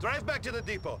 cousin. Drive back to the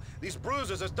depot. These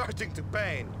bruises are starting to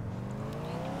pain.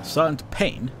 Starting to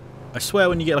pain? I swear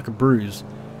when you get like a bruise,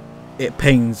 it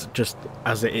pains just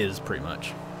as it is, pretty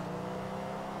much.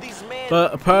 These men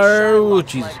But apparently,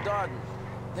 Jesus. like Darden,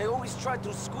 they always try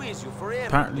to squeeze you for everything.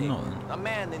 Apparently not. A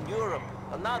man in Europe,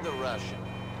 another Russian,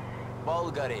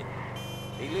 Bulgarian.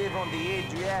 They live on the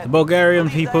Adriatic. The Bulgarian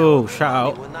people, shout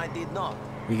out. When I did not.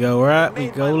 We go right, we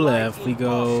go left, we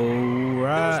go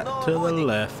right to the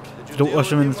left. Don't watch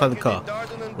them inside the car.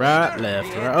 Right,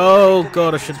 left, right. Oh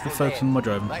god, I should be focusing on my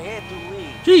driving.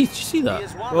 Jeez, did you see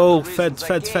that? Oh, feds.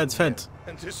 Chill.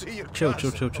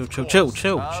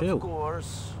 Of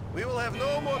course. We will have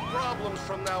no more problems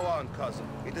from now on, cousin.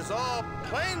 It is all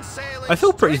plain sailing. I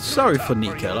feel pretty straight to sorry the for top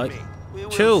you Nika, and like, me. We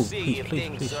will chill, see if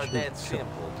please, things are that chill.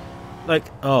 simple. Like,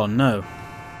 oh no.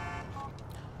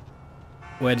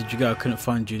 Where did you go? I couldn't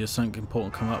find you. There's something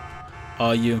important come up.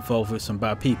 Are you involved with some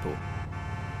bad people?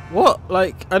 What?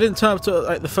 Like, I didn't turn up to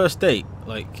like the first date.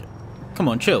 Like, come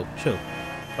on, chill. I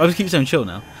just keep saying chill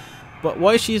now. But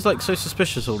why is she like so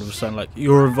suspicious all of a sudden? Like,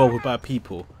 you're involved with bad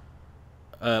people.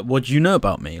 What do you know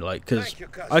about me? Like, because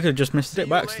I could have just missed it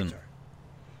by accident.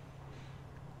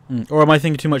 Or am I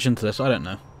thinking too much into this? I don't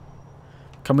know.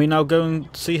 Can we now go and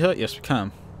see her? Yes, we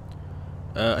can.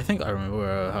 I think I remember where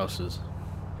her house is.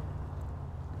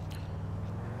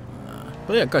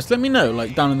 But yeah, guys, let me know,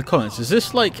 like, down in the comments. Is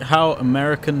this, like, how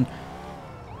American,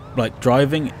 like,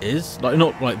 driving is? Like,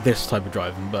 not, like, this type of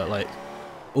driving, but, like,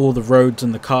 all the roads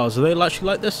and the cars. Are they actually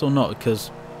like this or not?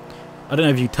 Because I don't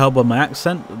know if you tell by my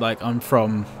accent, like, I'm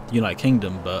from the United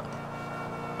Kingdom, but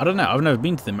I don't know. I've never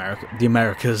been to the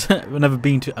Americas. I've never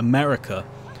been to America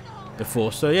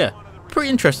before. So, yeah, pretty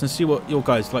interesting to see what your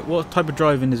guys, like, what type of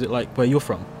driving is it like where you're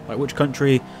from? Like, which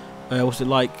country, what's it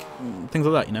like? Things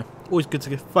like that, you know. Always good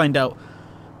to find out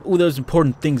all those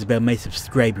important things about my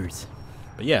subscribers.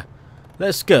 But yeah,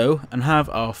 let's go and have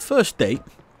our first date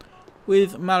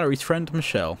with Mallory's friend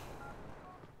Michelle.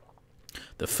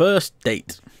 The first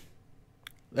date.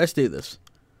 Let's do this.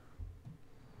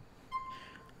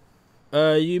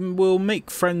 You will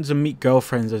make friends and meet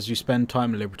girlfriends as you spend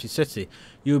time in Liberty City.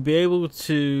 You'll be able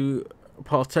to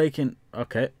partake in...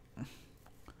 Okay.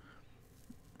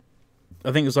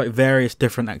 I think it's like various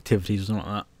different activities or something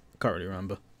like that. Can't really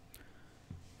remember.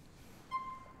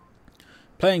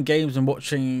 Playing games and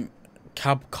watching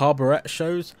cabaret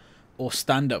shows or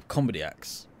stand-up comedy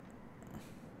acts.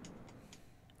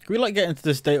 Can we like get into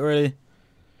this date already?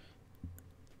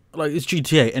 Like, it's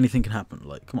GTA, anything can happen.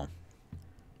 Like, come on.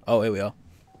 Oh, here we are.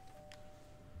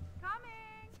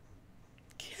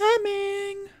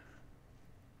 Coming.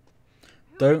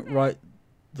 Don't write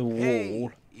the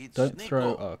wall. Hey, Don't Nico.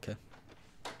 throw. Oh, okay.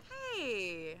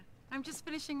 Hey, I'm just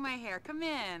finishing my hair. Come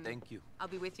in. Thank you. I'll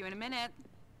be with you in a minute.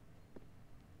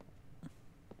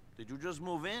 Did you just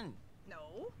move in?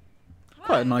 No.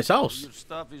 Quite a nice house. Your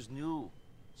stuff is new.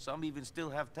 Some even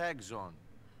still have tags on.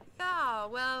 Yeah,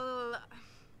 well,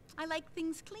 I like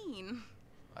things clean.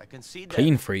 I can see that.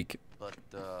 Clean freak. But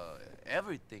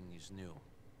everything is new.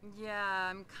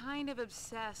 Yeah, I'm kind of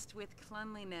obsessed with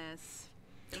cleanliness.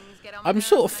 Things get on my I'm nerves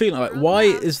sort of when I feeling get like, grown why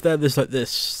up. is there this like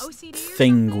this OCD or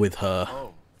thing something? with her?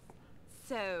 Oh,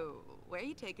 So, where are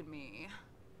you taking me?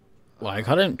 Like,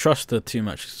 I don't trust her too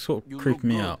much. It's sort You of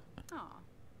creeping look me good. out. Oh,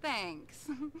 thanks.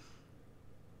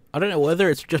 I don't know whether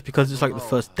it's just because it's like the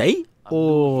first date I'm new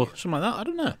or here. something like that. I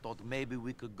don't know. thought maybe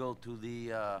we could go to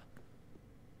the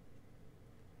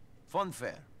fun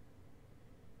fair.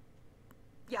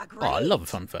 Yeah, great. Oh, I love a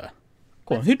fun fair.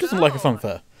 Go on, who doesn't like a fun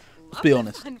fair? Let's Love be the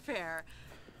honest. Fun fair.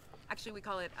 Actually, we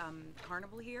call it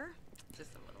carnival here.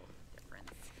 Just a little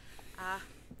difference.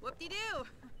 Whoop-de-doo.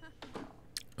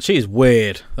 She is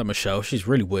weird, that Michelle. She's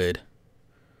really weird.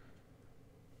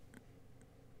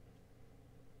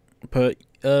 But,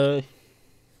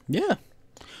 Yeah.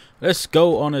 Let's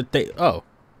go on a date. Oh.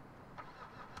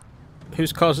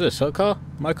 Whose car's this? Her car?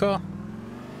 My car?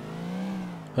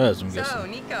 Hers, I'm guessing. So,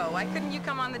 Nico, why couldn't you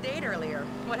come on the date earlier?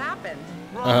 What happened?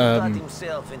 Roman got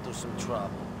himself into some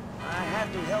trouble. I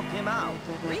had to help him out.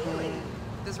 Really?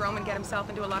 Does Roman get himself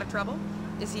into a lot of trouble?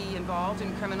 Is he involved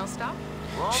in criminal stuff?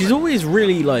 Roman, She's always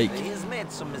really, like, he's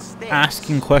made some mistakes.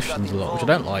 asking questions a lot, which I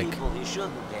don't like.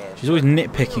 She's always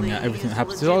nitpicking at everything that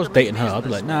happens. If I was dating her, I'd be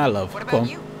like, nah, love, What come about on.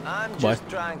 you? I'm Goodbye. just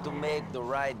trying to make the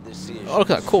right decision. Oh, look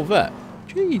at that Corvette.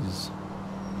 Jeez.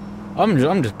 I'm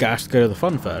just gassed to go to the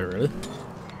fun fair, really.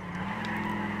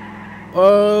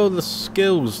 Oh, the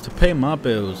skills to pay my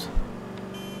bills.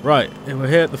 Right, we're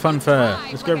here at the fun fair.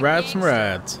 Let's go ride some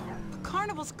rides. The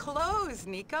carnival's closed,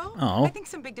 Nico. Oh. I think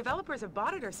some big developers have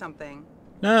bought it or something.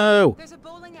 No. There's a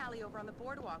bowling alley over on the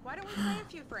boardwalk. Why don't we play a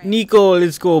few frames? Nico,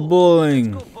 let's go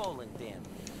bowling. Let's go bowling then.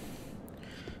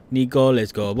 Nico,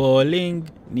 let's go bowling.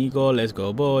 Nico, let's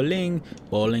go bowling.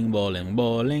 Bowling, bowling,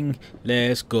 bowling.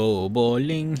 Let's go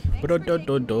bowling. Look at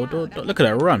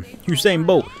that run. Usain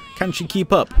Bolt. Can she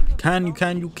keep up? Can you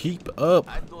keep up?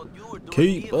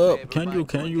 Keep up. Can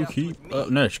you keep up?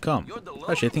 No, she can't.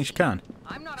 Actually, I think she can.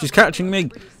 She's catching me.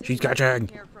 She's catching.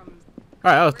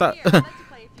 Alright, that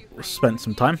spent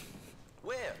some time.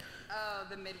 Oh,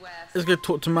 the Midwest. Let's go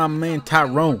talk to my man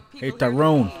Tyrone. Hey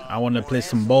Tyrone, I want to play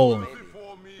some bowling.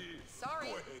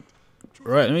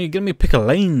 Right, let me pick a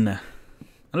lane.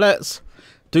 Let's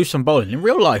do some bowling. In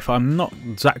real life, I'm not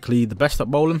exactly the best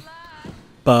at bowling,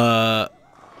 but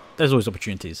there's always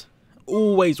opportunities.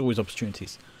 Always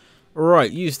opportunities.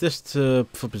 Right, use this for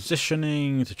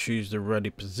positioning, to choose the ready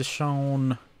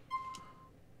position.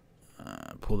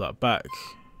 Pull that back.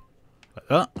 Like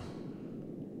that.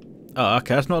 Oh,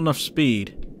 okay, that's not enough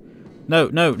speed. No.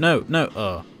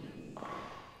 Oh.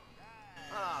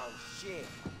 Oh shit.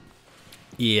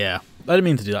 Yeah, I didn't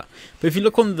mean to do that. But if you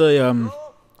look on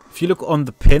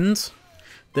the pins,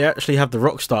 they actually have the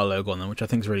Rockstar logo on them, which I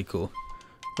think is really cool.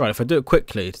 Right, if I do it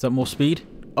quickly, does that more speed?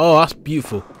 Oh, that's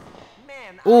beautiful.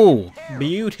 Oh,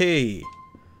 beauty.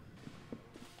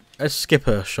 Let's skip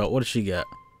her shot. What did she get?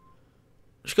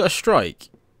 She got a strike.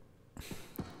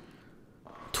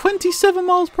 27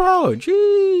 miles per hour.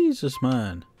 Jesus,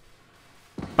 man.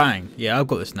 Bang. Yeah, I've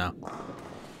got this now.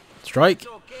 Strike.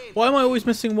 Why am I always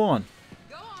missing one?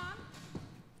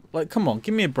 Like, come on,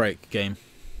 give me a break, game.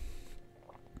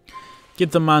 Give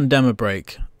the man Dem a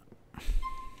break.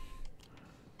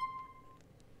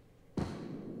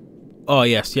 Oh,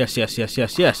 yes.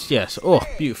 Oh,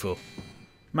 beautiful.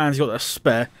 Man's got that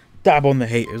spare. Dab on the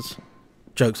haters.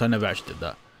 Jokes, I never actually did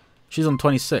that. She's on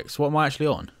 26. What am I actually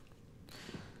on?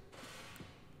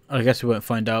 I guess we won't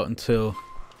find out until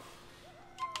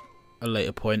a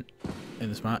later point in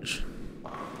this match.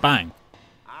 Bang.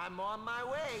 I'm on my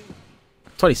way.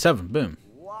 27, boom.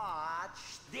 Watch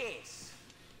this.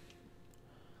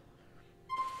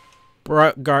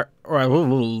 Right.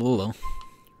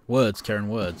 Words, Karen,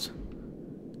 words.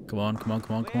 Come on.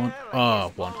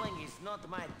 Oh, one.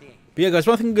 But yeah, guys,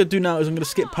 one thing I'm going to do now is I'm going to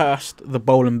skip past the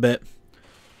bowling bit.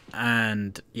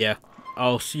 And, yeah,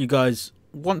 I'll see you guys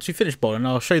once we finish bowling.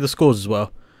 I'll show you the scores as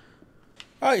well.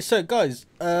 Alright, so, guys,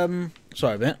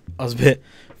 sorry a bit. I was a bit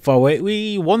far away.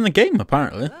 We won the game,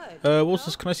 apparently. What's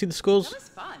this? Can I see the scores? That was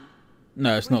fun.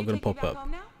 No, it's not going to pop up.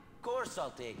 Home now? Of course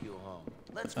I'll take you home.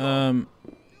 Let's go.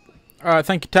 Alright,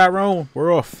 thank you, Tyrone.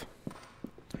 We're off.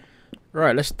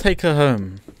 Right, let's take her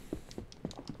home.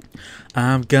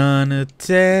 I'm gonna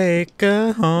take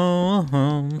her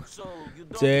home. So you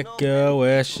don't Take know her any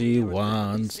where people she here in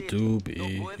wants City? to No be.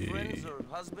 boyfriends or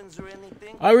husbands or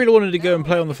anything? I really wanted to go and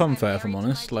play on the fun fair, if I'm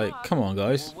honest. Like, come on,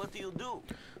 guys. Well, what do you do?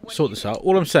 Sort this out.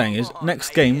 All I'm saying is, next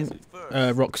game,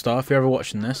 Rockstar, if you're ever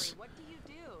watching this,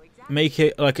 make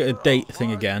it like a date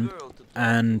thing again,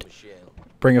 and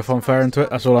bring a fun fair into it.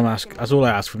 That's all I'm asking. That's all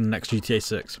I ask from the next GTA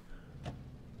 6.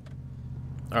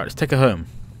 Alright, let's take her home.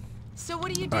 So what are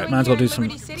you doing Alright, man's got to here do in some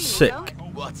Liberty City, sick Nico?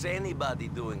 What's anybody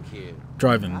doing here?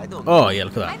 driving. I don't Oh, know. yeah,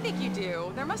 look at I that. think you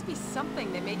do. There must be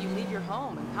something that made you leave your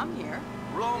home and come here.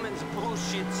 Roman's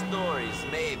bullshit stories,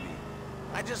 maybe.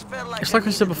 I just felt like It's like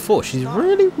I said before, she's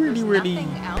really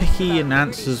picky and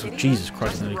answers. Jesus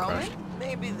Christ, nearly crashed.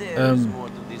 Maybe there's more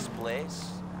to this place.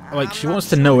 Like, she wants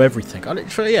to know everything. I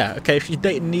literally, yeah, okay, if she's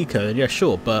dating Nico, then yeah,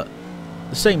 sure, but at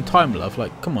the same time, love,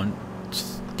 like, come on,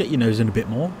 just get your nose in a bit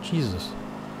more. Jesus.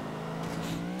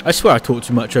 I swear I talk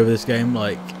too much over this game,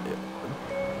 like,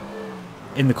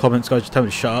 in the comments, guys, just tell me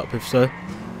to shut up, if so.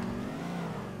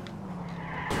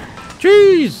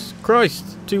 Jeez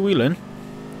Christ, two-wheeling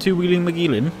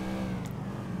McGeeling.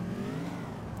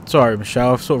 Sorry,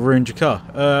 Michelle, I've sort of ruined your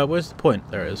car. Where's the point?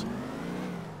 There it is.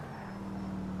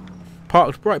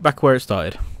 parked right back where it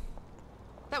started.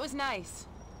 That was nice.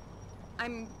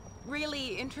 I'm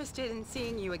really interested in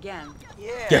seeing you again.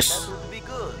 Yeah, Yes. that would be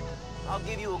good. I'll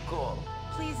give you a call.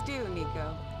 Please do,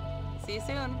 Nico. See you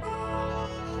soon.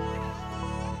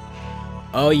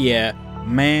 Oh yeah,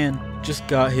 man just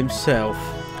got himself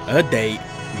a date.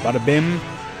 Bada bim,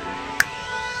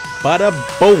 bada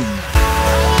boom.